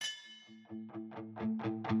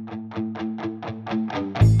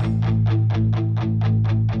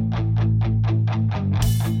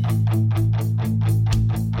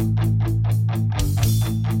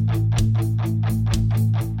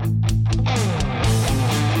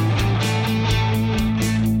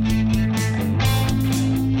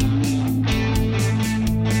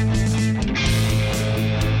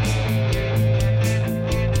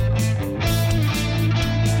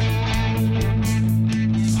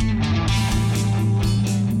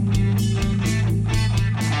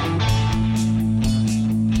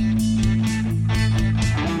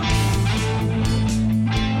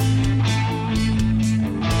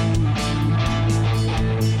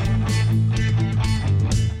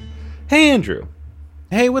Hey, Andrew.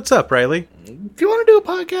 Hey, what's up, Riley? Do you want to do a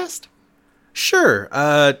podcast? Sure.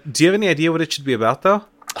 Do you have any idea what it should be about, though?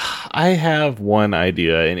 I have one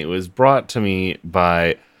idea, and it was brought to me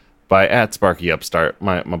by at Sparky Upstart,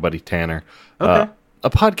 my buddy Tanner. Okay. A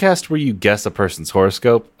podcast where you guess a person's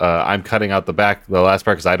horoscope. I'm cutting out the last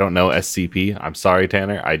part because I don't know SCP. I'm sorry,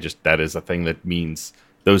 Tanner. That is a thing that means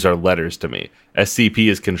those are letters to me. SCP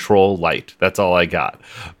is control light. That's all I got.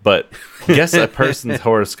 But guess a person's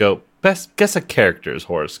horoscope. Guess a character's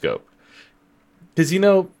horoscope. Because,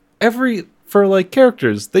 for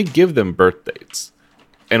characters, they give them birth dates.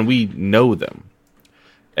 And we know them.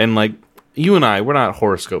 And, you and I, we're not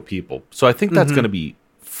horoscope people. So I think that's going to be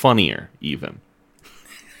funnier, even.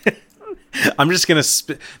 I'm just going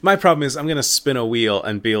to my problem is I'm going to spin a wheel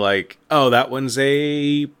and be like, oh, that one's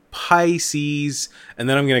a Pisces. And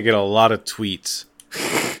then I'm going to get a lot of tweets.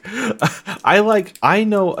 I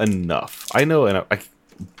know enough.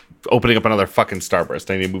 Opening up another fucking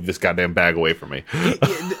Starburst. I need to move this goddamn bag away from me.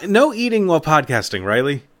 No eating while podcasting,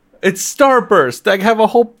 Riley. It's Starburst. I have a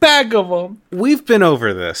whole bag of them. We've been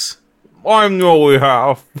over this. I know we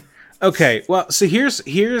have. Okay, well, so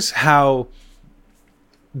here's how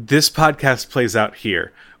this podcast plays out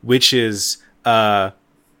here, which is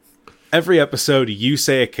every episode you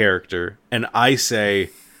say a character, and I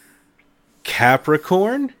say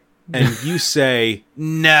Capricorn, and you say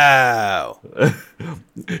no.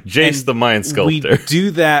 Jace and the Mind Sculptor. We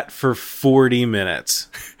do that for 40 minutes.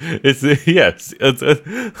 Let's try.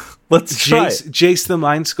 Jace the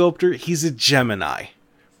Mind Sculptor, he's a Gemini.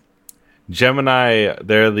 Gemini,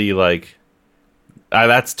 they're the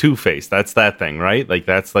that's Two-Face. That's that thing, right?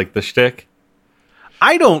 That's the shtick.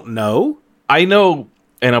 I don't know. I know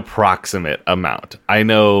an approximate amount. I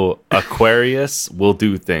know Aquarius will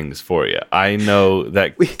do things for you. I know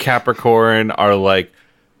that Capricorn are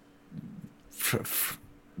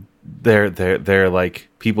they're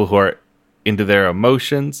people who are into their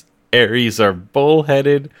emotions. Aries are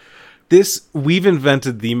bullheaded. We've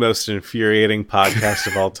invented the most infuriating podcast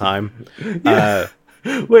of all time.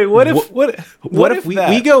 Wait, what if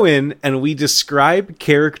we go in and we describe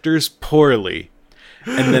characters poorly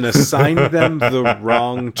and then assign them the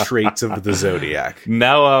wrong traits of the zodiac?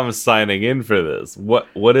 Now I'm signing in for this.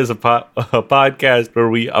 What is a podcast where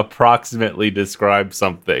we approximately describe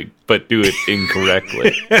something but do it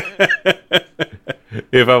incorrectly?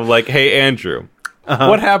 If I'm like, hey, Andrew,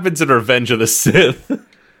 what happens in Revenge of the Sith?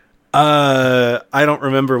 I don't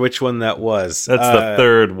remember which one that was. That's the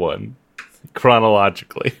third one,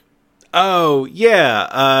 chronologically. Oh,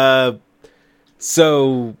 yeah.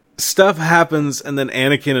 So stuff happens, and then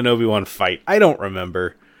Anakin and Obi-Wan fight. I don't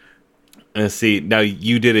remember. See, now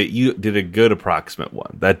you did it. You did a good approximate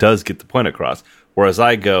one. That does get the point across. Whereas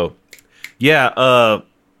I go,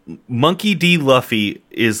 Monkey D. Luffy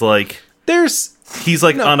is he's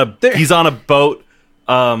on a boat.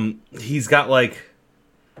 He's got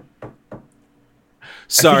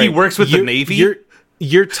Sorry, I think he works with the Navy.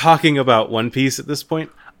 You're talking about One Piece at this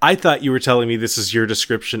point. I thought you were telling me this is your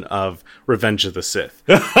description of Revenge of the Sith.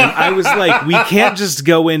 And I was like, we can't just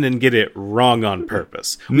go in and get it wrong on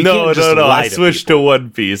purpose. No. I switched to One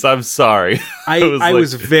Piece. I'm sorry. I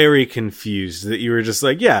was very confused that you were just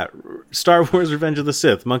like, yeah, Star Wars Revenge of the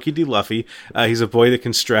Sith, Monkey D. Luffy. He's a boy that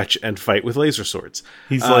can stretch and fight with laser swords.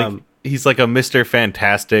 He's he's like a Mr.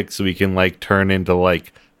 Fantastic, so he can turn into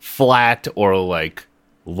flat or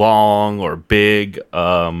long or big.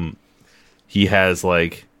 He has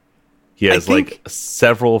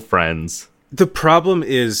several friends. The problem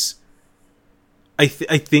is, I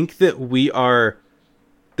think that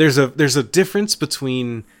there's a difference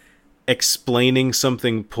between explaining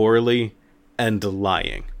something poorly and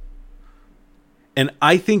lying. And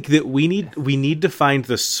I think that we need to find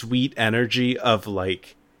the sweet energy of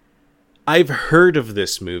I've heard of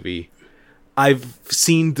this movie, I've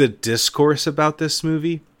seen the discourse about this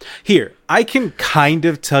movie. Here, I can kind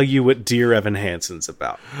of tell you what Dear Evan Hansen's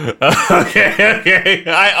about. Okay.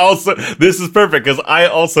 This is perfect because I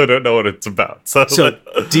also don't know what it's about. So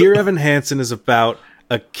Dear Evan Hansen is about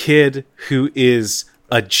a kid who is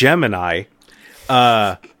a Gemini,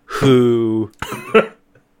 who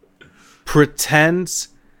pretends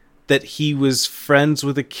that he was friends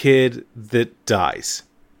with a kid that dies.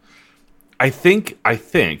 I think it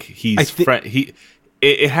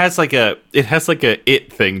has like a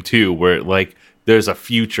it thing too, where like there's a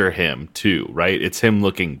future him too, right? It's him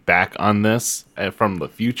looking back on this from the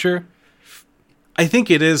future. I think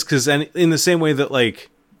it is, because in the same way that like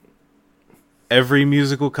every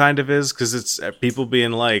musical kind of is, because it's people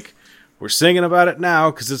being like, we're singing about it now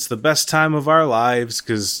because it's the best time of our lives,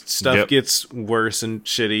 because stuff gets worse and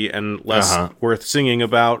shitty and less worth singing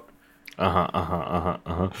about.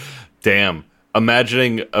 Damn.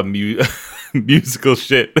 Imagining a musical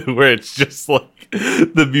shit where it's just like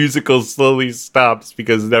the musical slowly stops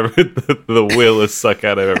because never the will is sucked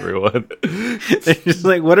out of everyone. They're just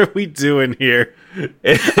like, what are we doing here?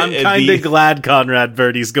 I'm kind of glad Conrad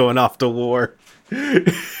Birdie's going off to war.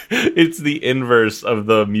 It's the inverse of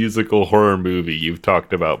the musical horror movie you've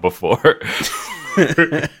talked about before.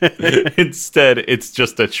 Instead, it's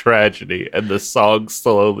just a tragedy and the songs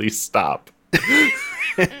slowly stop.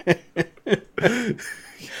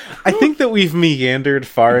 I think that we've meandered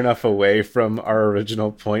far enough away from our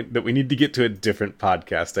original point that we need to get to a different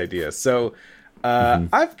podcast idea. So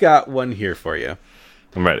I've got one here for you.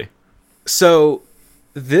 I'm ready. So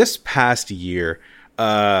this past year,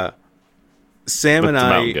 Sam and I...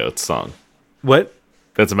 Mountain Goats song. What?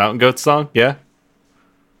 That's a Mountain Goats song? Yeah?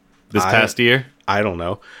 This past year? I don't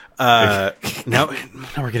know. Now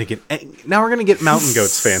we're gonna get Mountain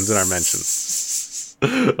Goats fans in our mentions.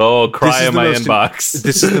 Oh, cry in my inbox.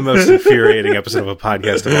 This is the most infuriating episode of a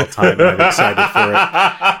podcast of all time, and I'm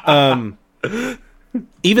excited for it.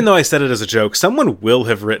 Even though I said it as a joke, someone will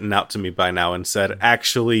have written out to me by now and said,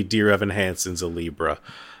 actually, Dear Evan Hansen's a Libra.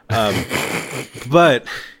 But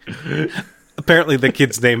apparently the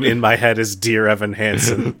kid's name in my head is Dear Evan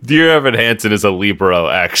Hansen. Dear Evan Hansen is a Libra,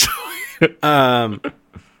 actually.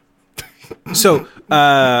 So,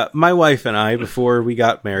 my wife and I, before we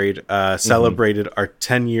got married, celebrated our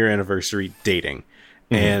 10-year anniversary dating.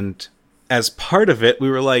 And as part of it, we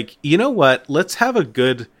were like, you know what? Let's have a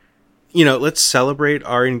good, let's celebrate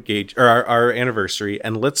our our anniversary,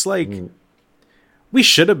 and let's we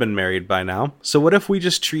should have been married by now. So what if we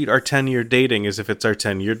just treat our 10-year dating as if it's our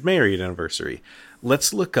 10-year married anniversary?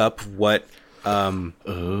 Let's look up what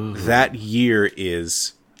that year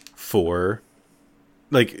is for.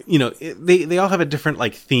 Like, they all have a different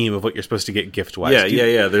theme of what you're supposed to get gift wise.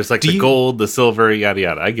 Yeah. There's the gold, the silver, yada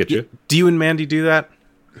yada. I get you. Do you and Mandy do that?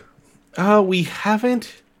 We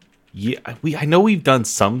haven't. Yeah, I know we've done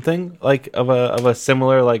something of a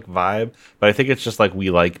similar vibe, but I think it's just we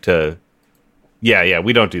like to. Yeah.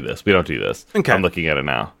 We don't do this. Okay. I'm looking at it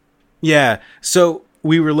now. Yeah. So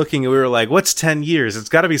we were looking and we were like, what's 10 years? It's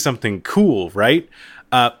got to be something cool, right?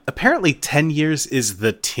 Apparently 10 years is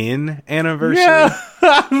the tin anniversary. Yeah,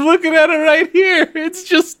 I'm looking at it right here. It's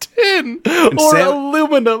just tin or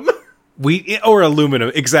aluminum. Or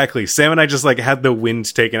aluminum, exactly. Sam and I just had the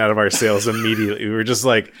wind taken out of our sails immediately. We were just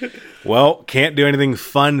well, can't do anything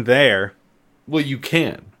fun there. Well, you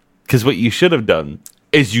can. Because what you should have done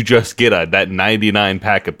is you just get that 99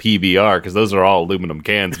 pack of PBR, because those are all aluminum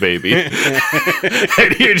cans, baby.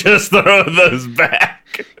 And you just throw those back.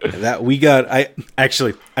 I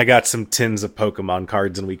got some tins of Pokemon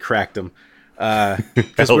cards and we cracked them.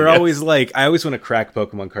 Because we're always I always want to crack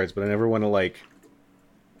Pokemon cards, but I never want to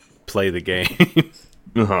play the game.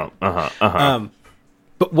 But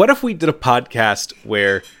what if we did a podcast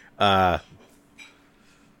where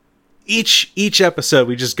each episode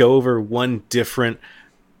we just go over one different...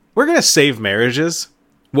 We're going to save marriages.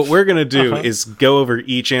 What we're going to do is go over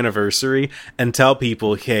each anniversary and tell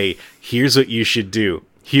people, hey, here's what you should do.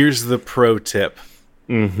 Here's the pro tip.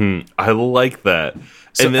 I like that.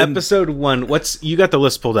 So and then, episode 1, you got the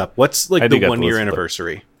list pulled up. What's the 1 year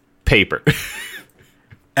anniversary? Paper.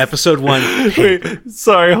 Episode 1. Wait,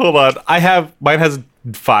 sorry, hold on. Mine has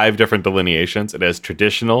 5 different delineations. It has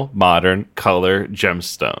traditional, modern, color,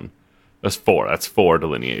 gemstone. That's 4. That's 4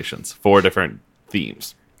 delineations. 4 different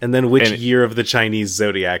themes. And then which year of the Chinese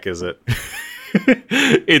zodiac is it?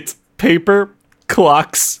 It's paper,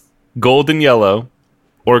 clocks, gold and yellow,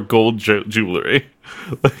 or gold jewelry.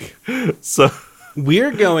 So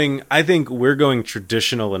I think we're going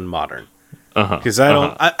traditional and modern. Because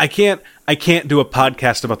I can't do a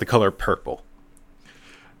podcast about the color purple.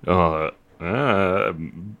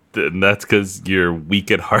 That's because you're weak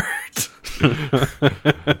at heart.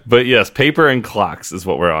 But yes, paper and clocks is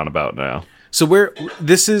what we're on about now. So we're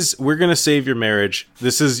gonna save your marriage.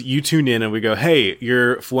 This is you tune in and we go, hey,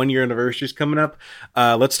 your 1 year anniversary is coming up.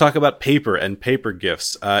 Let's talk about paper and paper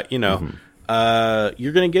gifts. You're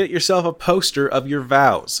gonna get yourself a poster of your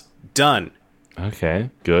vows. Done. Okay,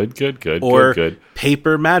 good. Or good.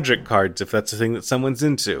 paper magic cards if that's the thing that someone's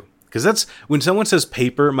into. Because that's when someone says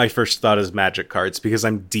paper, my first thought is magic cards because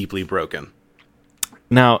I'm deeply broken.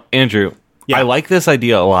 Now, Andrew, yeah. I like this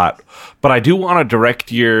idea a lot, but I do want to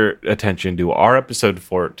direct your attention to our episode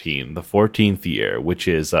 14, the 14th year, which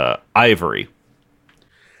is ivory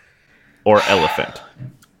or elephant.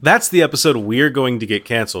 That's the episode we're going to get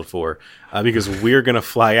canceled for because we're going to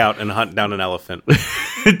fly out and hunt down an elephant.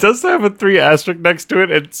 It does have a 3 asterisk next to it.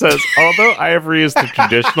 It says, although ivory is the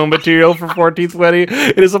traditional material for 14th wedding,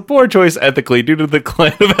 it is a poor choice ethically due to the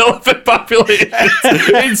decline of elephant populations.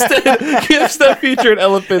 Instead, gifts that feature an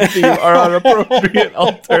elephant theme are an appropriate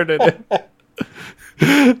alternative.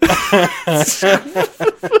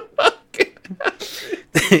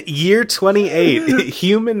 Year 28,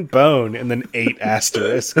 human bone, and then 8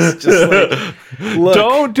 asterisks. Just like, look,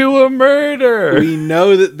 don't do a murder. We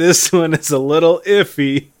know that this one is a little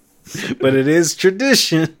iffy, but it is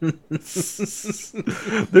tradition.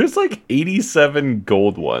 There's like 87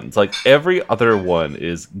 gold ones. Like every other one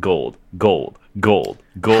is gold.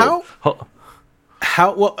 How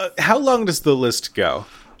long does the list go?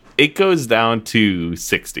 It goes down to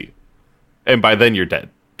 60. And by then you're dead.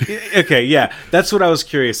 Okay, yeah. That's what I was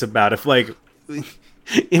curious about. If, like,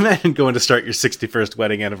 imagine going to start your 61st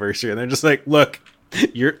wedding anniversary and they're just like, look,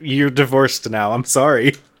 you're divorced now. I'm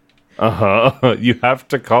sorry. You have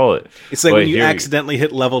to call it. It's like when you accidentally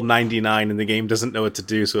hit level 99 and the game doesn't know what to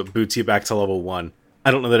do, so it boots you back to level 1. I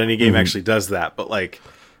don't know that any game actually does that, but, like...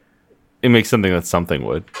 It makes something that something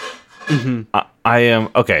would. I am...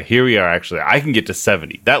 Okay, here we are, actually. I can get to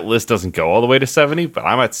 70. That list doesn't go all the way to 70, but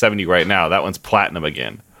I'm at 70 right now. That one's platinum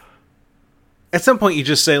again. At some point, you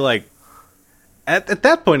just say, like... At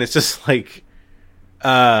that point, it's just like...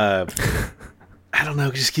 I don't know,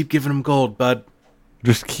 just keep giving them gold, bud.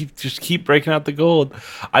 Just keep breaking out the gold.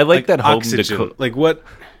 I like that home decor. Like, what...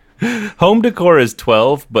 Home decor is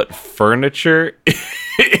 12, but furniture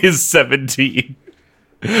is 17.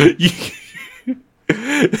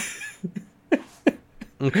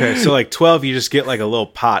 Okay, so like 12, you just get like a little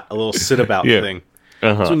pot, a little sit-about thing.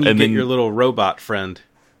 That's when you get your little robot friend.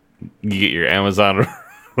 You get your Amazon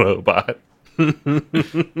robot.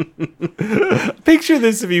 Picture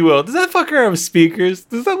this, if you will. Does that fucker have speakers?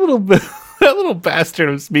 Does that little bastard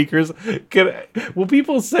have speakers? Will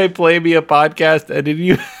people say, play me a podcast, and did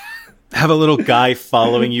you... have a little guy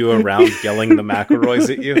following you around yelling the McElroys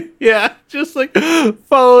at you? Yeah, just like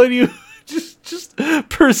following you. Just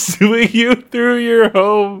pursuing you through your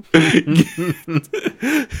home.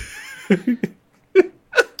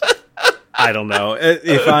 I don't know.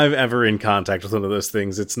 If I'm ever in contact with one of those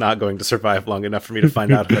things, it's not going to survive long enough for me to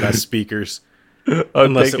find out if it has speakers.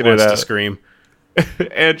 Unless it wants to scream.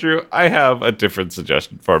 Andrew, I have a different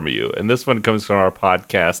suggestion for you. And this one comes from our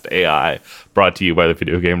podcast, AI, brought to you by the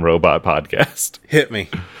Video Game Robot Podcast. Hit me.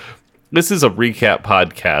 This is a recap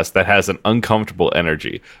podcast that has an uncomfortable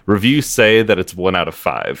energy. Reviews say that it's 1 out of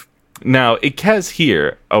 5. Now, it has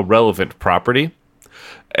here a relevant property,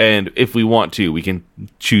 and if we want to, we can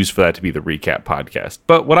choose for that to be the recap podcast.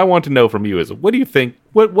 But what I want to know from you is, what do you think,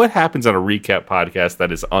 what happens on a recap podcast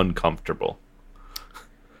that is uncomfortable?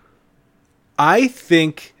 I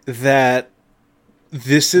think that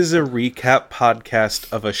this is a recap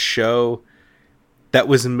podcast of a show that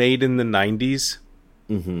was made in the 90s.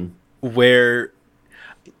 Mm-hmm. Where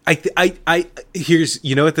here's,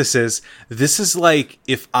 you know what this is? This is like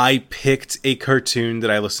if I picked a cartoon that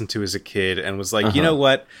I listened to as a kid and was like, you know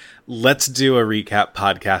what? Let's do a recap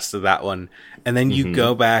podcast of that one. And then you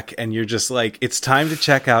go back and you're just like, it's time to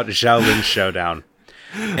check out Xiaolin Showdown.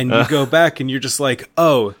 And you go back and you're just like,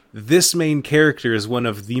 oh, this main character is one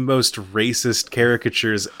of the most racist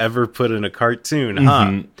caricatures ever put in a cartoon,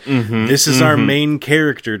 huh? This is our main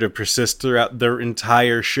character to persist throughout their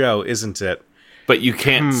entire show, isn't it? But you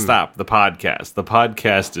can't stop the podcast. The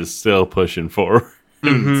podcast is still pushing forward.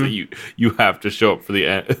 So you have to show up for the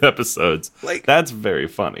episodes. Like, that's very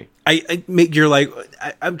funny. You're like,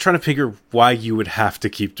 I'm trying to figure why you would have to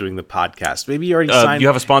keep doing the podcast. Maybe you already signed. You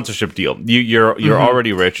have a sponsorship deal. You're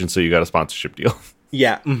already rich, and so you got a sponsorship deal.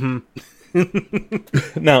 Yeah.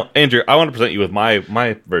 Now, Andrew, I want to present you with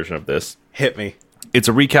my version of this. Hit me. It's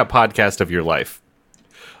a recap podcast of your life,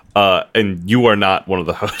 and you are not one of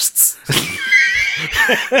the hosts.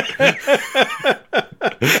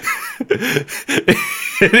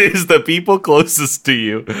 It is the people closest to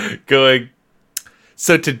you going,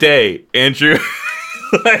 so today, Andrew,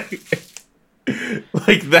 like,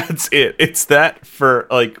 like that's it. It's that for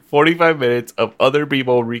like 45 minutes of other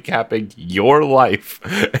people recapping your life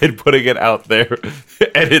and putting it out there,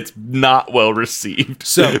 and it's not well received.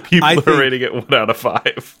 So people are rating it 1 out of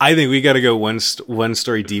 5. I think we got to go one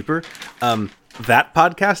story deeper. That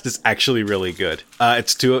podcast is actually really good.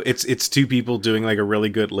 It's two people doing like a really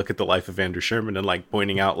good look at the life of Andrew Sherman and like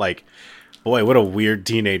pointing out like, boy, what a weird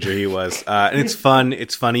teenager he was. And it's fun.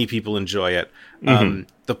 It's funny. People enjoy it.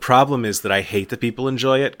 The problem is that I hate that people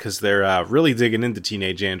enjoy it because they're really digging into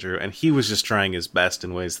teenage Andrew, and he was just trying his best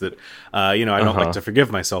in ways that I don't like to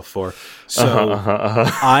forgive myself for. So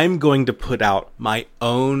I'm going to put out my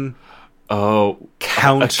own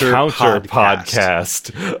counter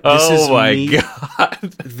podcast. Oh my god!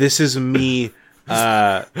 This is me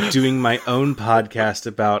doing my own podcast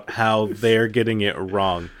about how they're getting it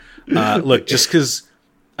wrong. Look, just because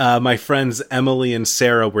my friends Emily and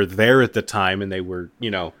Sarah were there at the time and they were,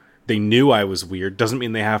 they knew I was weird, doesn't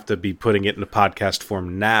mean they have to be putting it in a podcast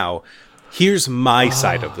form now. Here's my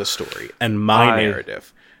side of the story and my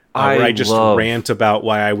narrative, where I just rant about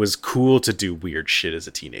why I was cool to do weird shit as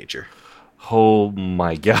a teenager. Oh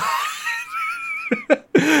my god.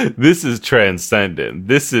 This is transcendent.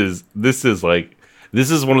 This is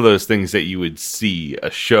one of those things that you would see a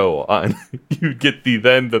show on. You get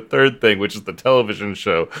the third thing, which is the television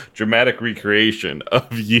show, dramatic recreation of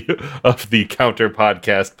the counter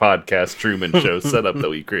podcast Truman Show setup that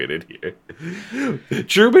we created here.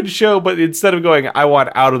 Truman Show, but instead of going, I want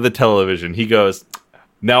out of the television, he goes,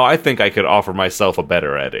 now I think I could offer myself a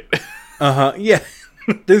better edit. Yeah.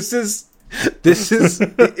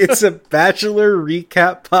 It's a Bachelor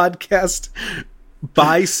recap podcast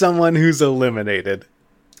by someone who's eliminated.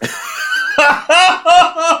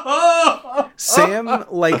 Sam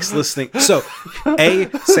likes listening. So,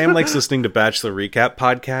 Sam likes listening to Bachelor recap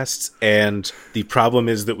podcasts, and the problem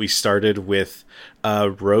is that we started with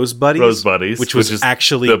Rose Buddies, which was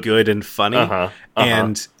actually good and funny.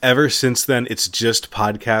 And ever since then, it's just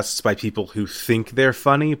podcasts by people who think they're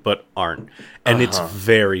funny but aren't, and it's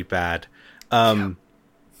very bad.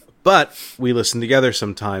 But we listen together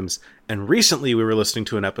sometimes. And recently we were listening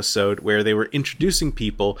to an episode where they were introducing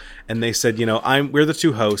people, and they said, we're the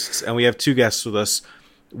two hosts and we have two guests with us,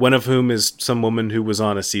 one of whom is some woman who was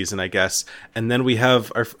on a season, I guess. And then we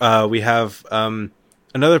have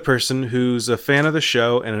another person who's a fan of the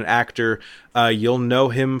show and an actor. You'll know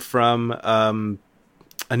him from a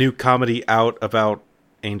new comedy out about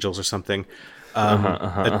angels or something,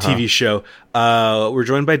 a TV show. We're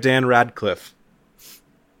joined by Dan Radcliffe.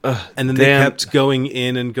 And then they kept going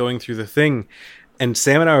in and going through the thing. And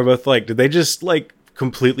Sam and I were both like, did they just like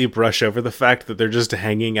completely brush over the fact that they're just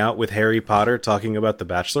hanging out with Harry Potter talking about The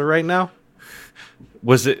Bachelor right now?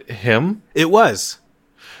 Was it him? It was.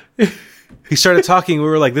 He started talking. We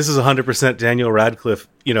were like, this is 100% Daniel Radcliffe,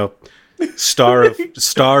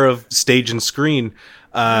 star of stage and screen.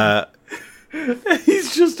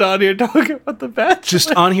 He's just on here talking about The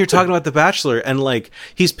Bachelor. And like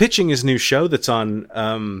he's pitching his new show that's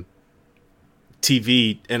on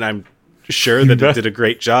TV, and I'm sure that it did a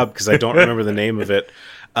great job because I don't remember the name of it.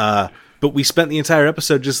 But we spent the entire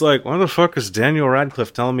episode just like, why the fuck is Daniel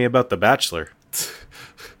Radcliffe telling me about The Bachelor?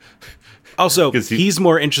 Also, he's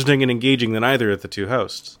more interesting and engaging than either of the two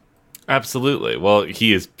hosts. Absolutely. Well,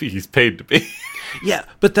 he's paid to be. Yeah,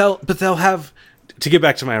 but they'll have, to get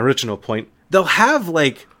back to my original point, they'll have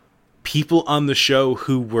like people on the show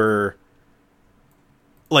who were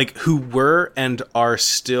and are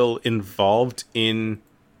still involved in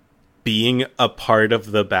being a part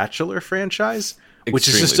of the Bachelor franchise, which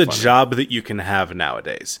is just a job that you can have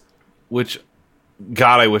nowadays. Which,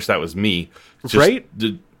 God, I wish that was me. Right?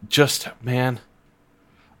 Man,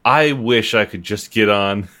 I wish I could just get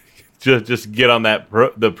on... Just get on that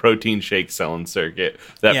the protein shake selling circuit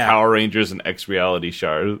that Power Rangers and X reality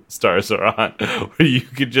stars are on, where you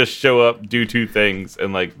could just show up, do two things,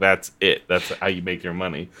 and like that's it. That's how you make your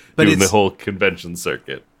money. But doing the whole convention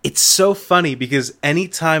circuit. It's so funny because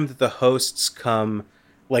anytime that the hosts come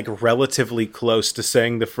like relatively close to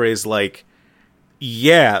saying the phrase like,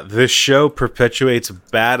 "Yeah, this show perpetuates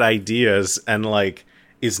bad ideas and like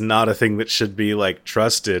is not a thing that should be like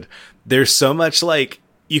trusted," there's so much like.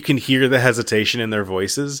 You can hear the hesitation in their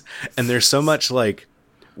voices, and there's so much like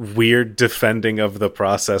weird defending of the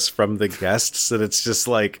process from the guests that it's just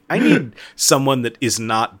like, I need someone that is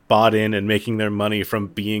not bought in and making their money from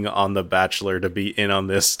being on The Bachelor to be in on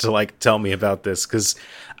this, to like tell me about this, because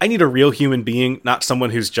I need a real human being, not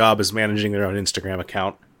someone whose job is managing their own Instagram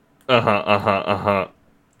account.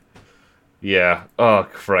 Yeah. Oh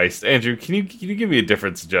Christ, Andrew, can you give me a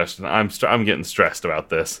different suggestion? I'm getting stressed about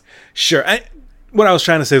this. Sure. What I was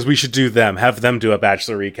trying to say is we should have them do a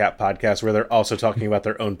Bachelor recap podcast where they're also talking about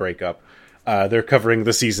their own breakup. They're covering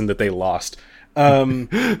the season that they lost.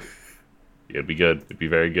 It'd be good. It'd be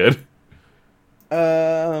very good.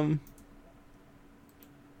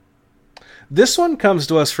 This one comes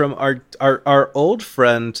to us from our old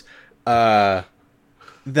friend, that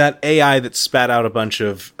AI that spat out a bunch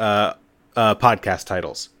of podcast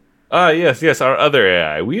titles. Yes, our other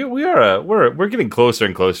AI. We're getting closer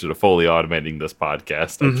and closer to fully automating this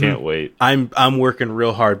podcast. I can't wait. I'm working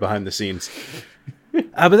real hard behind the scenes.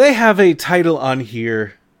 But they have a title on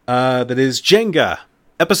here that is Jenga,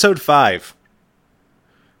 episode 5.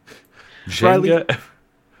 Jenga. Riley,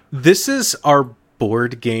 this is our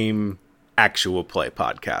board game actual play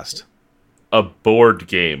podcast. A board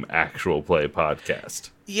game actual play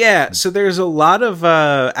podcast. Yeah, so there's a lot of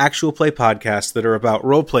actual play podcasts that are about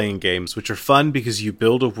role-playing games, which are fun because you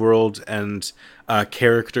build a world and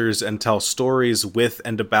characters and tell stories with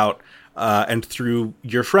and about and through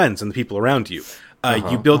your friends and the people around you.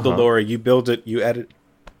 You build the lore, you build it, you edit.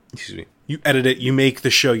 Excuse me. You edit it, you make the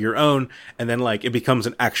show your own, and then like it becomes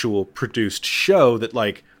an actual produced show that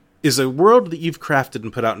like is a world that you've crafted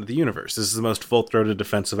and put out into the universe. This is the most full-throated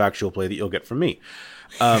defense of actual play that you'll get from me.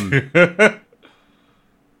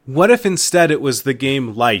 What if instead it was the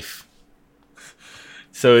game Life?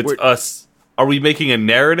 So it's us. Are we making a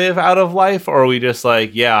narrative out of Life, or are we just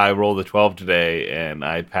like, yeah, I rolled a 12 today and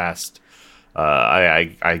I passed.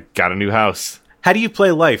 I got a new house. How do you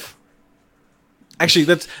play Life? Actually,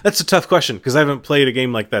 that's a tough question because I haven't played a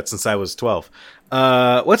game like that since I was 12.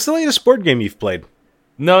 What's the latest board game you've played?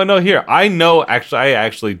 No, here. I know, actually, I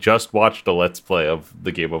actually just watched a Let's Play of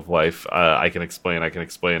the Game of Life. I can explain.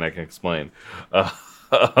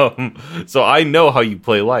 So I know how you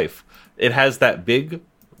play Life. It has that big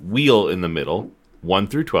wheel in the middle, 1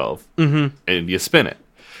 through 12, and you spin it.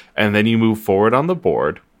 And then you move forward on the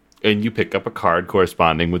board, and you pick up a card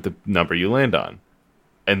corresponding with the number you land on.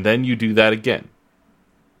 And then you do that again.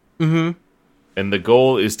 And the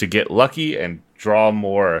goal is to get lucky and draw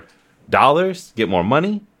more dollars, get more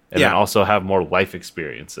money, and then also have more life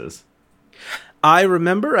experiences. I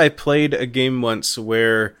remember I played a game once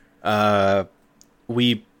where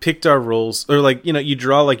we picked our roles, or like, you know, you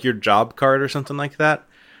draw like your job card or something like that.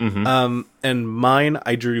 And mine,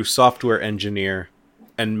 I drew software engineer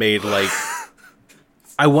and made like,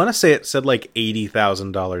 I want to say it said like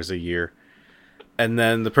 $80,000 a year. And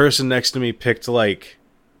then the person next to me picked like,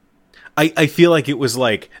 I feel like it was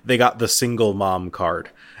like they got the single mom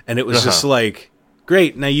card. And it was just like,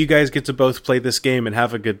 great, now you guys get to both play this game and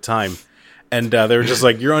have a good time. And they were just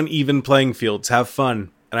like, you're on even playing fields, have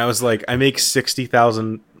fun. And I was like, I make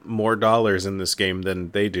 $60,000 more in this game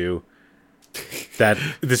than they do.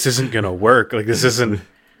 This isn't going to work. Like, this isn't...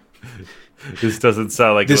 This doesn't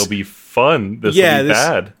sound like it'll be fun. This will be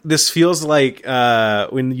bad. This feels like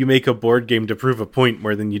when you make a board game to prove a point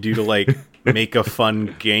more than you do to, like, make a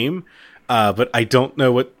fun game. But I don't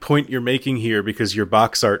know what point you're making here because your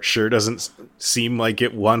box art sure doesn't seem like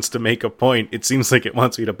it wants to make a point. It seems like it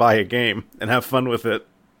wants you to buy a game and have fun with it.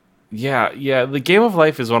 Yeah. The Game of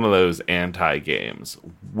Life is one of those anti-games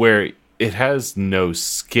where it has no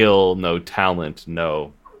skill, no talent,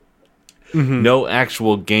 no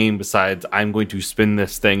actual game besides I'm going to spin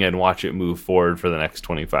this thing and watch it move forward for the next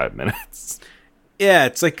 25 minutes. Yeah,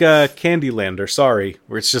 it's like Candyland or Sorry,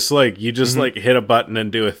 where it's just like you just like hit a button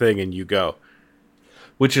and do a thing and you go.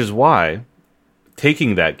 Which is why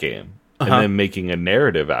taking that game and then making a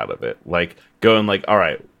narrative out of it, like going like, all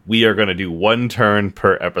right, we are going to do one turn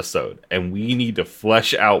per episode and we need to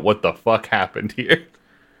flesh out what the fuck happened here.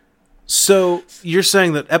 So you're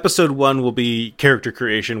saying that episode 1 will be character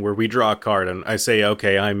creation where we draw a card and I say,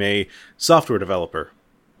 okay, I'm a software developer.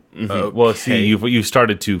 Okay. Well, see, you've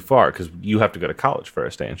started too far because you have to go to college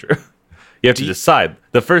first, Andrew. You have to decide.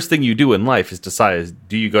 The first thing you do in life is decide,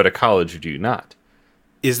 do you go to college or do you not?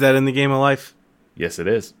 Is that in the Game of Life? Yes, it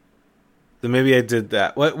is. Then maybe I did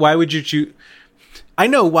that. Why would you choose? I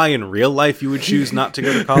know why in real life you would choose not to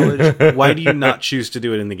go to college. Why do you not choose to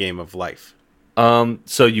do it in the Game of Life?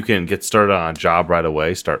 So you can get started on a job right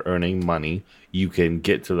away, start earning money. You can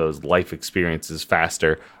get to those life experiences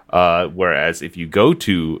faster. Whereas if you go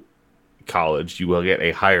to college, you will get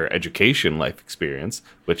a higher education life experience,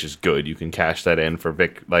 which is good. You can cash that in for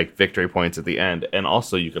victory points at the end. And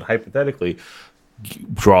also you can hypothetically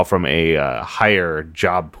draw from a higher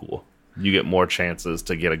job pool. You get more chances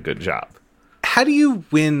to get a good job. How do you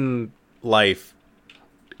win life?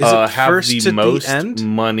 Is it have first the to most the end?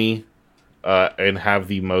 money and have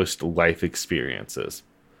the most life experiences.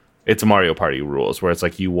 It's Mario Party rules, where it's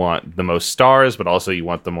like you want the most stars, but also you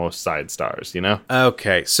want the most side stars, you know?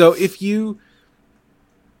 Okay, so if you...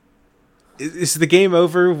 Is the game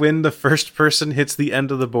over when the first person hits the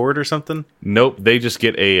end of the board or something? Nope, they just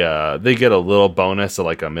get a little bonus of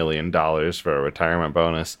like $1 million for a retirement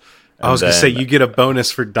bonus. I was going to say you get a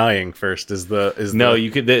bonus for dying first.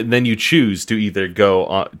 You could then you choose to either go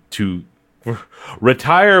on to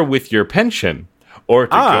retire with your pension or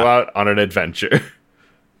to go out on an adventure.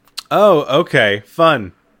 Oh, okay,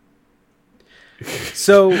 fun.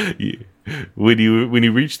 So when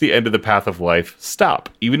you reach the end of the path of life, stop,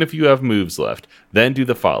 even if you have moves left. Then do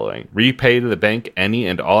the following: repay to the bank any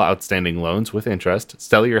and all outstanding loans with interest,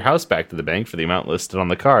 sell your house back to the bank for the amount listed on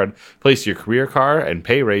the card, place your career car and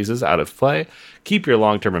pay raises out of play, keep your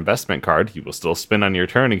long-term investment card, you will still spin on your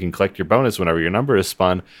turn and can collect your bonus whenever your number is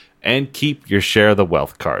spun, and keep your share of the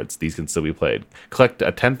wealth cards. These can still be played. Collect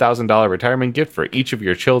a $10,000 retirement gift for each of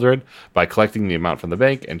your children by collecting the amount from the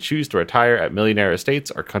bank, and choose to retire at Millionaire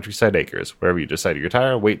Estates or Countryside Acres. Wherever you decide to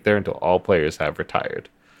retire, wait there until all players have retired.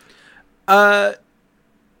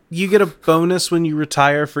 You get a bonus when you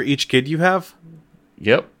retire for each kid you have?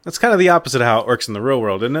 Yep. That's kind of the opposite of how it works in the real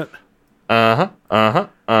world, isn't it?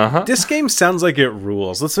 This game sounds like it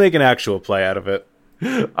rules. Let's make an actual play out of it.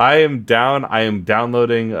 I am down. I am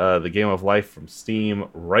downloading the Game of Life from Steam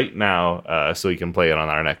right now, so we can play it on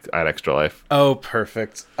our at Extra Life. Oh,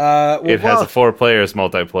 perfect. It has a 4 players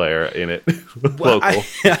multiplayer in it. Local.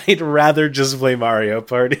 I'd rather just play Mario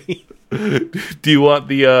Party. Do you want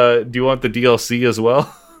the DLC as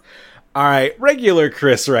well? All right, regular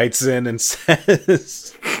Chris writes in and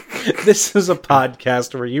says, this is a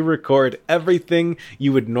podcast where you record everything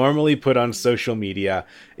you would normally put on social media,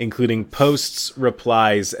 including posts,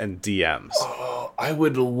 replies, and DMs. Oh, I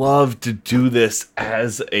would love to do this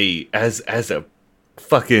as a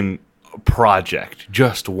fucking project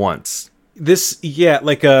just once. This,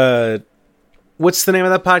 like what's the name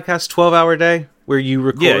of that podcast? 12-Hour Day? Where you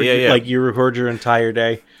record, like you record your entire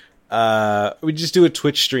day. We just do a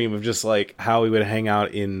Twitch stream of just like how we would hang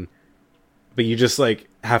out but you just like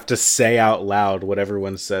have to say out loud what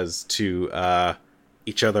everyone says to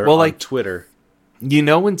each other on like Twitter. You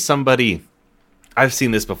know, when somebody, I've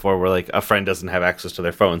seen this before, where like a friend doesn't have access to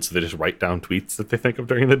their phone, so they just write down tweets that they think of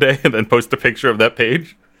during the day and then post a picture of that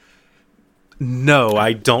page. No,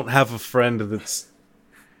 I don't have a friend that's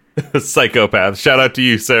a psychopath. Shout out to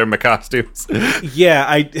you, Sarah McCostumes. Yeah,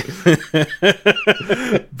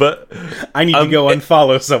 but I need to go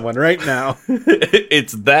unfollow someone right now.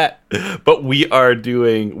 It's that, but we are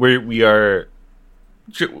going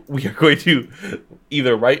to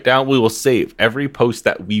either write down. We will save every post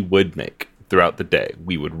that we would make throughout the day.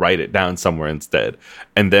 We would write it down somewhere instead,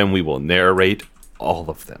 and then we will narrate all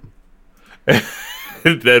of them,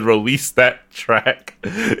 and then release that track.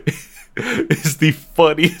 Is the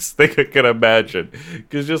funniest thing I can imagine,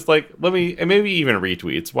 because just like and maybe even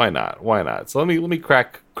retweets. Why not? So let me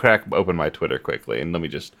crack open my Twitter quickly, and let me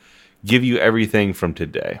just give you everything from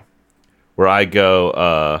today, where I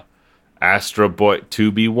go Astro Boy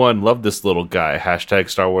 2B1, love this little guy, hashtag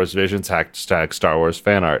Star Wars Visions, hashtag Star Wars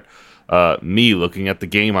fan art. Me looking at the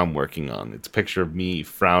game I'm working on. It's a picture of me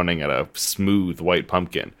frowning at a smooth white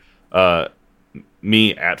pumpkin.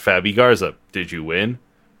 Me at Fabi Garza, did you win?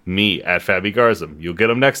 Me at Fabi Garza. You'll get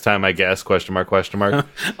them next time, I guess. Question mark.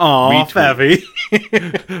 Aw, Fabi.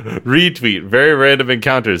 Retweet. Very random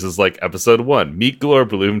encounters is like episode 1. Meet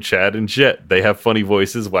Glorbloom, Chad, and Jet. They have funny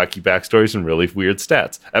voices, wacky backstories, and really weird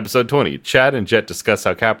stats. Episode 20. Chad and Jet discuss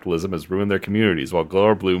how capitalism has ruined their communities, while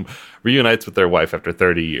Glorbloom reunites with their wife after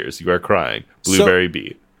 30 years. You are crying. Blueberry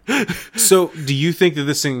Bee. So, do you think that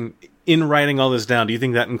this thing, in writing all this down, do you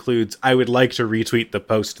think that includes, I would like to retweet the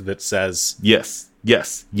post that says...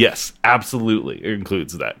 Yes, absolutely. It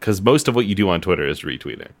includes that, because most of what you do on Twitter is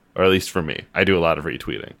retweeting, or at least for me, I do a lot of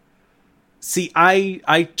retweeting. See,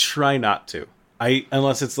 I try not to,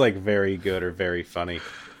 unless it's like very good or very funny.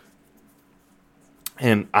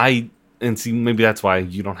 And see, maybe that's why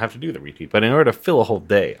you don't have to do the retweet. But in order to fill a whole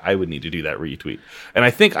day, I would need to do that retweet. And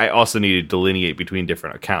I think I also need to delineate between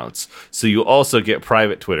different accounts. So you also get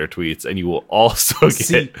private Twitter tweets, and you will also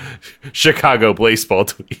get Chicago baseball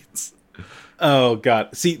tweets. Oh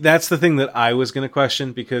God! See, that's the thing that I was going to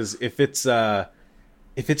question, because if it's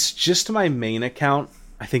just my main account,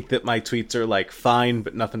 I think that my tweets are like fine,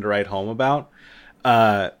 but nothing to write home about.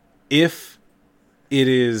 If it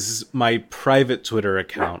is my private Twitter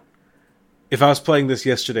account, if I was playing this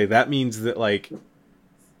yesterday, that means that like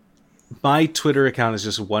my Twitter account is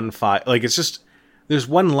just one file. Like it's just there's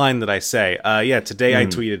one line that I say. Today I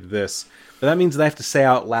tweeted this, but that means that I have to say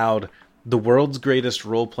out loud the world's greatest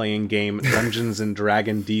role-playing game, Dungeons and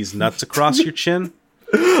Dragon D's nuts across your chin.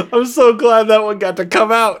 I'm so glad that one got to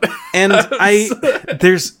come out. And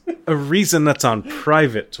there's a reason that's on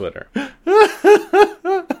private Twitter.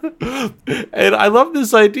 And I love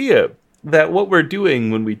this idea that what we're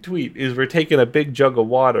doing when we tweet is we're taking a big jug of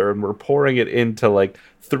water and we're pouring it into like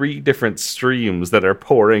 3 different streams that are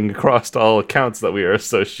pouring across all accounts that we are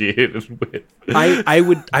associated with.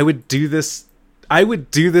 I would do this. I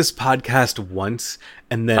would do this podcast once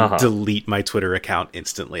and then delete my Twitter account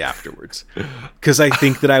instantly afterwards. Because I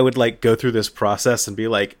think that I would like go through this process and be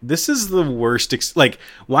like, this is the worst. Like,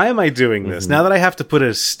 why am I doing this? Now that I have to put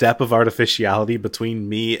a step of artificiality between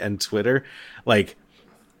me and Twitter, like,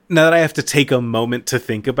 now that I have to take a moment to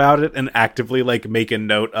think about it and actively like make a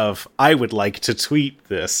note of, I would like to tweet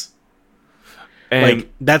this. And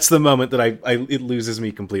like, that's the moment that it loses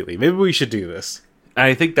me completely. Maybe we should do this.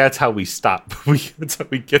 I think that's how we stop. That's how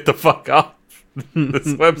we get the fuck off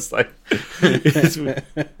this website.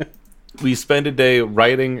 We spend a day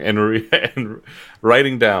writing and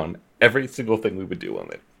writing down every single thing we would do on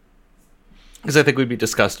it. Because I think we'd be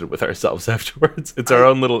disgusted with ourselves afterwards. It's our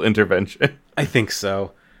own little intervention. I think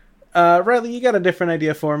so. Riley, you got a different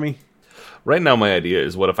idea for me? Right now, my idea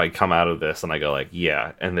is, what if I come out of this and I go like,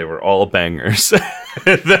 yeah, and they were all bangers.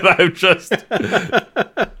 And then I'm just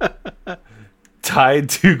tied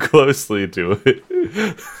too closely to it.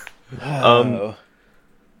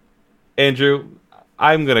 Andrew,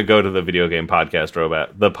 I'm going to go to the video game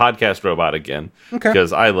podcast robot again. Okay.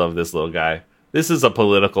 Because I love this little guy. This is a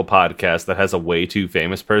political podcast that has a way too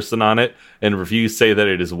famous person on it, and reviews say that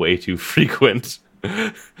it is way too frequent.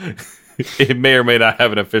 It may or may not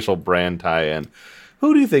have an official brand tie-in.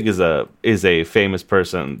 Who do you think is a famous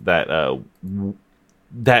person that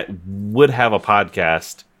would have a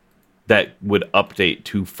podcast that would update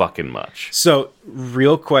too fucking much? So,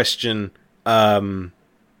 real question. It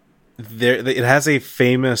has a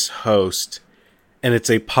famous host, and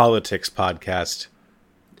it's a politics podcast.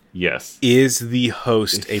 Yes. Is the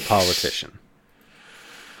host a politician?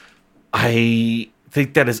 I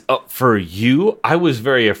think that is up for you. I was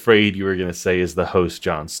very afraid you were going to say, is the host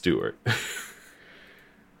Jon Stewart?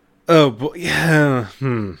 Oh, boy. Yeah.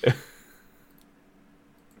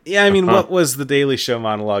 Yeah, I mean, what was the Daily Show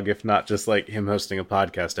monologue if not just like him hosting a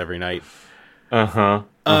podcast every night?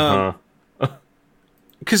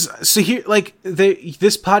 Because so here, like,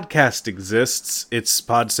 this podcast exists. It's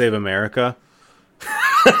Pod Save America.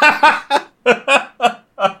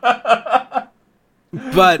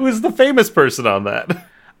 But who's the famous person on that?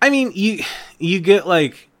 I mean, you get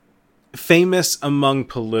like famous among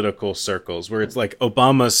political circles where it's like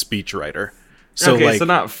Obama's speechwriter. So okay, like, so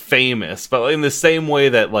not famous, but in the same way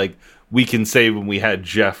that like we can say when we had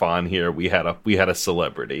Jeff on here, we had a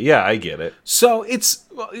celebrity. Yeah, I get it. So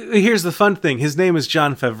here's the fun thing. His name is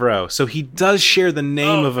Jon Favreau, so he does share the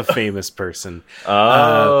name of a famous person.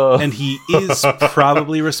 And he is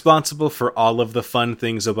probably responsible for all of the fun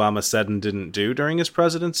things Obama said and didn't do during his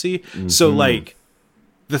presidency. Mm-hmm. So like,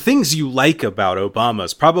 the things you like about Obama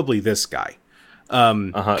is probably this guy.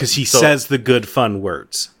 Because he says the good fun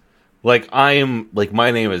words. Like, my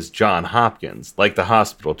name is John Hopkins, like the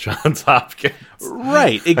hospital Johns Hopkins.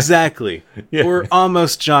 Right, exactly. Yeah. Or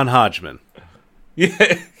almost John Hodgman.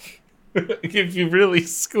 Yeah. If you really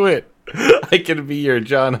squint, I can be your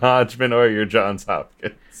John Hodgman or your Johns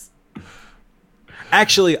Hopkins.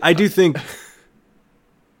 Actually, I do think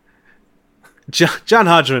John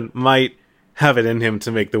Hodgman might have it in him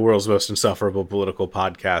to make the world's most insufferable political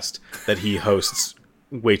podcast that he hosts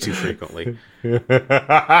way too frequently.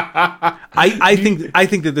 I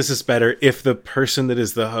think that this is better if the person that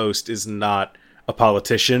is the host is not a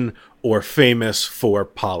politician or famous for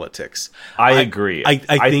politics. I agree. I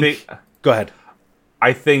think go ahead.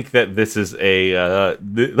 I think that this is a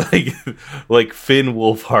like Finn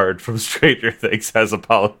Wolfhard from Stranger Things has a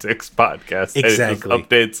politics podcast. Exactly. And it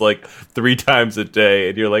updates like 3 times a day,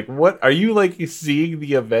 and you're like, "What are you like seeing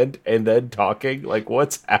the event and then talking? Like,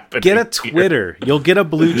 what's happening?" Get a Twitter. You'll get a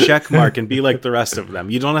blue check mark and be like the rest of them.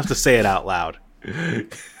 You don't have to say it out loud.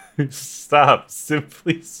 Stop.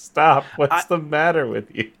 Simply stop. What's the matter with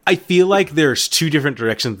you? I feel like there's 2 different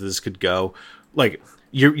directions this could go. Like,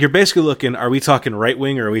 You're basically looking, are we talking right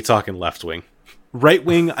wing or are we talking left wing? Right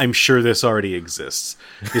wing, I'm sure this already exists.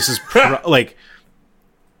 This is but like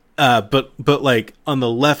on the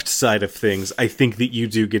left side of things, I think that you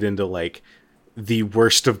do get into like the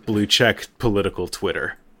worst of blue check political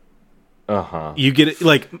Twitter. You get it,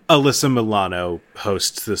 like Alyssa Milano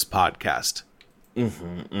hosts this podcast.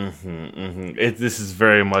 This is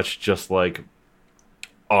very much just like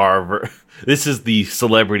this is the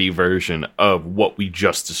celebrity version of what we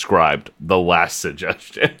just described, the last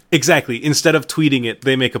suggestion. Exactly. Instead of tweeting it,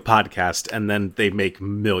 they make a podcast, and then they make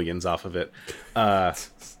millions off of it.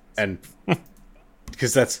 And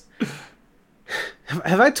because that's...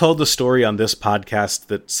 Have I told the story on this podcast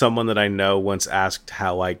that someone that I know once asked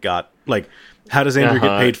how I got... Like, how does Andrew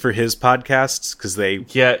get paid for his podcasts? Because they...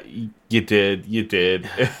 Yeah, you did.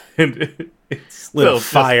 And it's little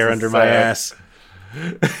fire under my ass.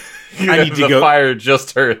 I need to go. Fire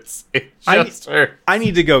just hurts. It just hurts. I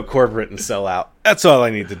need to go corporate and sell out. That's all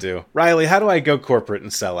I need to do. Riley, how do I go corporate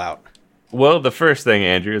and sell out? Well, the first thing,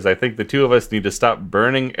 Andrew, is I think the two of us need to stop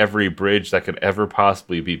burning every bridge that could ever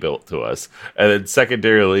possibly be built to us. And then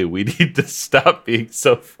secondarily, we need to stop being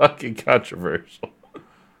so fucking controversial.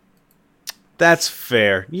 That's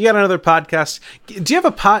fair. You got another podcast? Do you have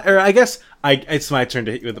a or I guess it's my turn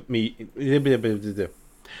to hit you with me.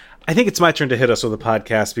 I think it's my turn to hit us with a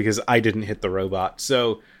podcast because I didn't hit the robot.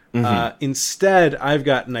 So instead, I've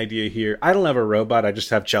got an idea here. I don't have a robot. I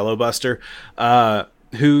just have Cello Buster,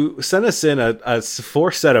 who sent us in a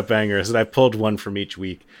 4 set of bangers, and I pulled one from each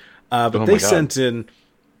week. But they sent in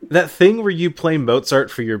that thing where you play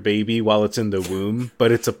Mozart for your baby while it's in the womb,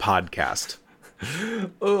 but it's a podcast.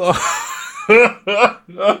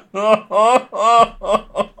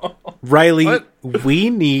 Riley, what? We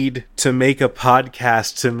need to make a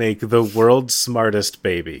podcast to make the world's smartest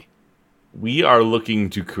baby. We are looking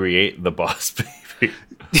to create the Boss Baby.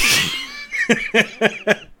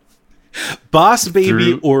 Boss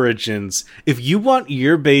Baby Origins. If you want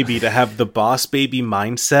your baby to have the Boss Baby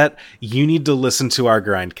mindset, you need to listen to our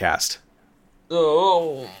Grindcast.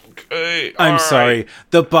 Oh, okay. I'm sorry.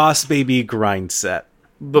 The Boss Baby Grind Set.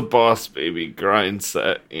 The Boss Baby Grind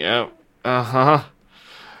Set. Yep. Uh-huh.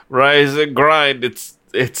 Rise and grind. It's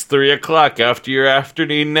 3:00 after your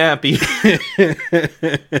afternoon nappy.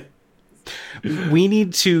 We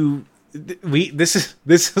need to. This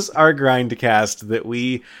is our Grindcast that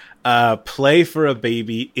we play for a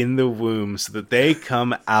baby in the womb so that they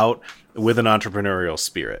come out with an entrepreneurial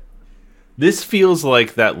spirit. This feels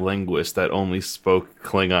like that linguist that only spoke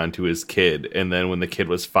Klingon to his kid, and then when the kid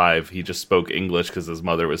was 5, he just spoke English because his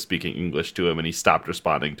mother was speaking English to him, and he stopped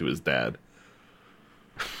responding to his dad.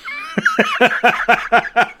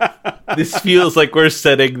 This feels like we're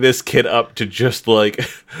setting this kid up to just like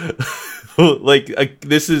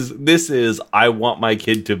this is I want my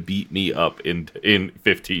kid to beat me up in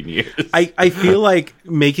 15 years. I feel like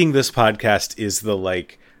making this podcast is the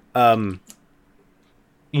like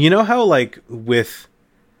you know how like with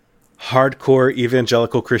hardcore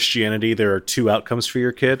evangelical Christianity there are 2 outcomes for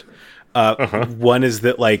your kid. One is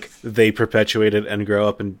that like they perpetuate it and grow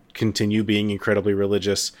up and continue being incredibly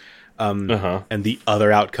religious. And the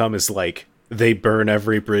other outcome is like they burn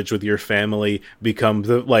every bridge with your family, become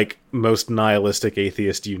the like most nihilistic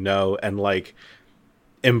atheist you know, and like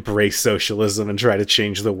embrace socialism and try to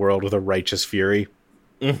change the world with a righteous fury.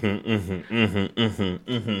 I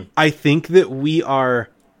think that we are.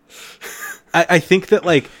 I think that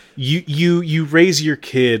like you raise your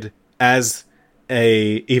kid as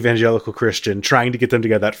a evangelical Christian, trying to get them to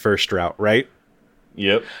go that first route, right?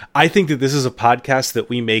 Yep. I think that this is a podcast that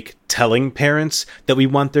we make telling parents that we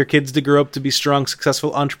want their kids to grow up to be strong,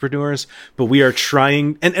 successful entrepreneurs, but we are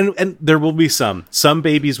trying, and there will be some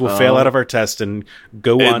babies will fail out of our test and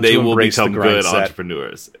go on to embrace the grind set. They will become good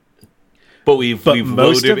entrepreneurs. But we've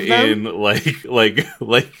loaded in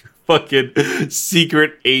like fucking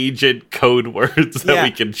secret agent code words that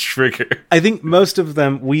we can trigger. I think most of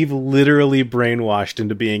them we've literally brainwashed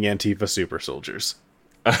into being Antifa super soldiers.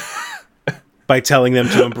 By telling them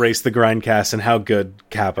to embrace the Grindcast and how good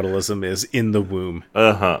capitalism is in the womb.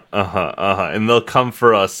 And they'll come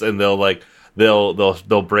for us and they'll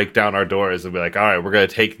break down our doors and be like, all right, we're going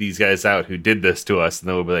to take these guys out who did this to us. And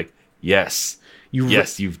then we'll be like, yes,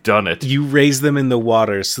 you've done it. You raise them in the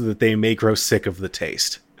water so that they may grow sick of the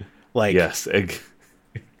taste. Like, yes.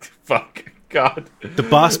 Fuck God. The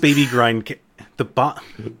Boss Baby Grind,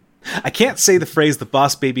 I can't say the phrase, the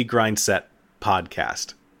Boss Baby Grind Set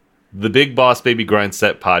podcast. The Big Boss Baby Grind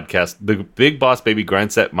Set podcast. The Big Boss Baby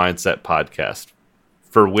Grind Set Mindset podcast.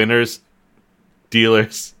 For winners,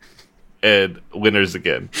 dealers, and winners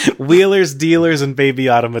again. Wheelers, dealers, and baby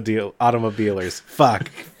automobilers. Fuck.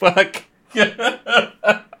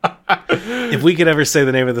 If we could ever say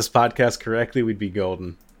the name of this podcast correctly, we'd be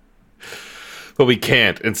golden. But we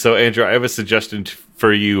can't. And so, Andrew, I have a suggestion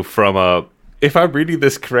for you from, if I'm reading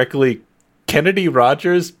this correctly, Kennedy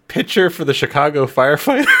Rogers, pitcher for the Chicago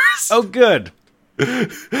Firefighters. Oh, good.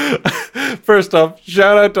 First off,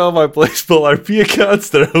 shout out to all my Blazeball RP accounts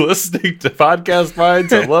that are listening to Podcast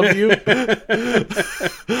Minds. I love you.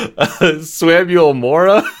 Samuel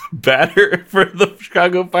Mora, batter for the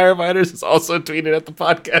Chicago Firefighters, is also tweeted at the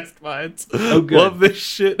Podcast Minds. Oh, good. Love this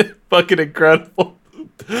shit. Fucking incredible.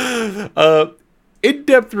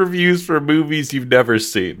 In-depth reviews for movies you've never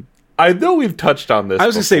seen. I know we've touched on this I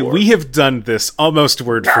was going to say, before. we have done this almost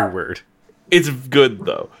word for word. It's good,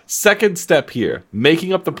 though. Second step here,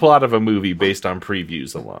 making up the plot of a movie based on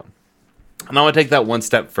previews alone. And I want to take that one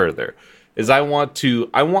step further. Is I want to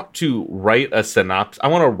write a synopsis. I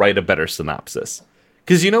want to write a better synopsis.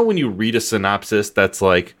 Because you know when you read a synopsis that's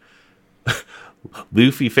like,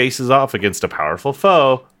 Luffy faces off against a powerful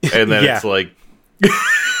foe, and then Yeah. it's like...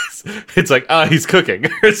 It's like, he's cooking,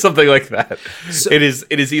 or something like that. So- it is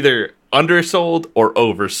either undersold or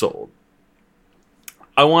oversold.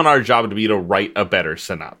 I want our job to be to write a better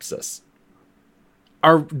synopsis.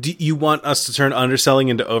 Do you want us to turn underselling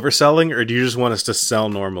into overselling, or do you just want us to sell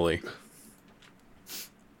normally?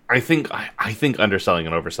 I think underselling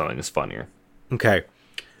and overselling is funnier. Okay.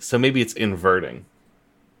 So maybe it's inverting.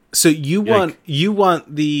 So you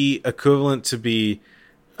want the equivalent to be,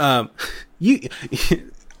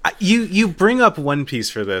 you bring up One Piece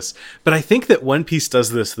for this, but I think that One Piece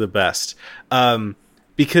does this the best,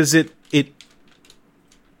 because it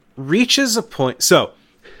reaches a point. So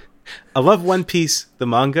I love One Piece the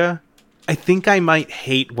manga. I think I might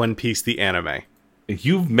hate One Piece the anime.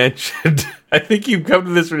 You've mentioned, I think you've come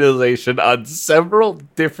to this realization on several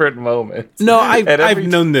different moments. No, And every I've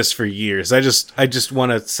known this for years. I just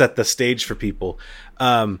want to set the stage for people.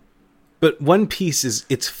 But One Piece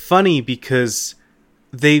it's funny because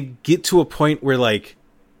they get to a point where like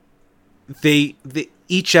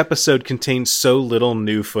each episode contains so little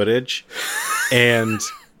new footage, and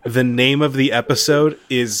the name of the episode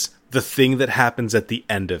is the thing that happens at the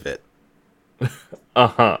end of it.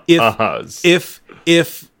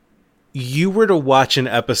 If you were to watch an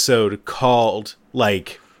episode called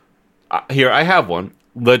like Here, I have one.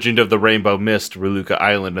 Legend of the Rainbow Mist, Reluca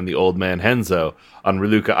Island, and the Old Man Henzo. On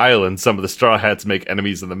Reluca Island, some of the Straw Hats make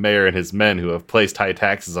enemies of the mayor and his men who have placed high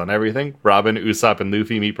taxes on everything. Robin, Usopp, and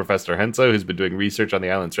Luffy meet Professor Henzo, who's been doing research on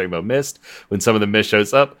the island's Rainbow Mist. When some of the mist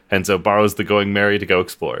shows up, Henzo borrows the Going Merry to go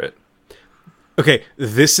explore it. okay,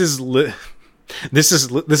 this is a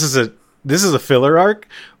filler arc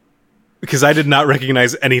because I did not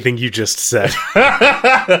recognize anything you just said.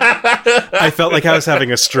 I felt like I was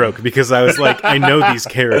having a stroke because I was like, I know these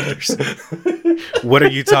characters. What are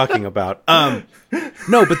you talking about?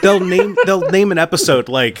 No, but they'll name an episode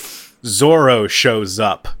like Zoro shows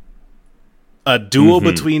up, a duel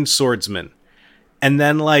between swordsmen, and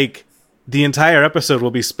then like the entire episode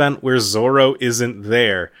will be spent where Zoro isn't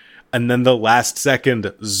there, and then the last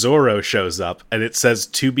second Zoro shows up and it says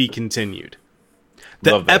to be continued.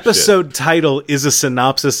 The episode title is a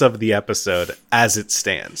synopsis of the episode as it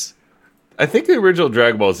stands. I think the original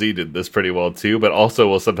Dragon Ball Z did this pretty well too, but also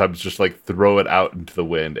will sometimes just like throw it out into the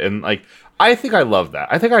wind. And like, I think I love that.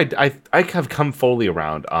 I think I have come fully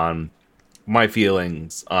around on my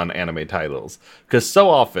feelings on anime titles, because so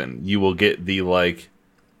often you will get the like,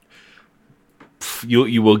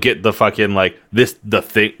 you will get the fucking like the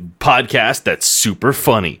thing podcast that's super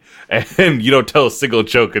funny, and you don't tell a single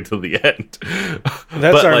joke until the end.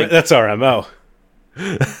 That's our MO.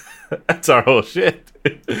 That's our whole shit.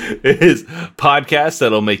 It is podcasts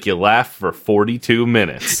that'll make you laugh for 42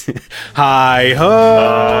 minutes. Hi ho.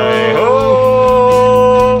 Hi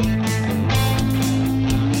ho.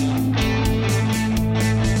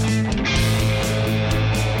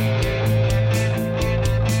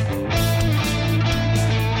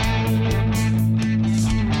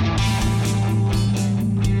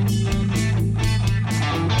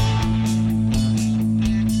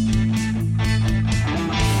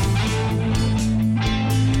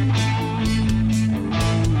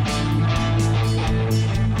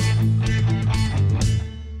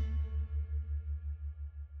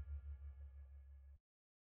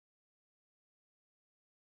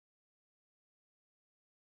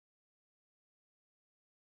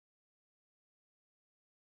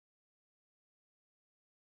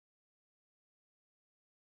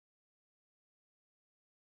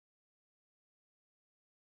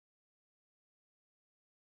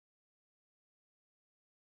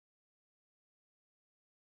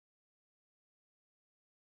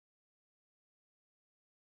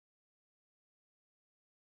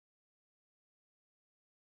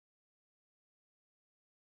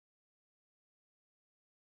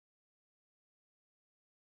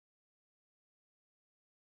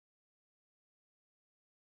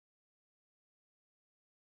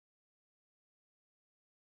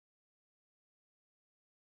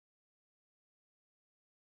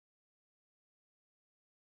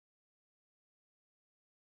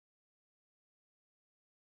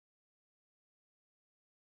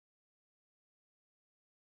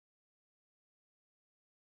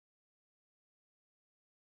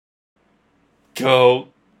 go.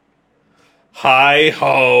 Hi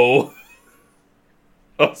ho.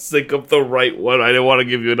 I'll think of the right one. I didn't want to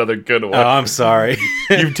give you another good one. Oh, I'm sorry.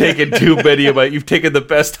 You've taken too many of my. You've taken the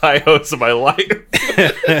best hi hos of my life.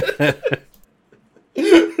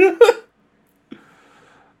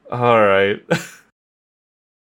 All right.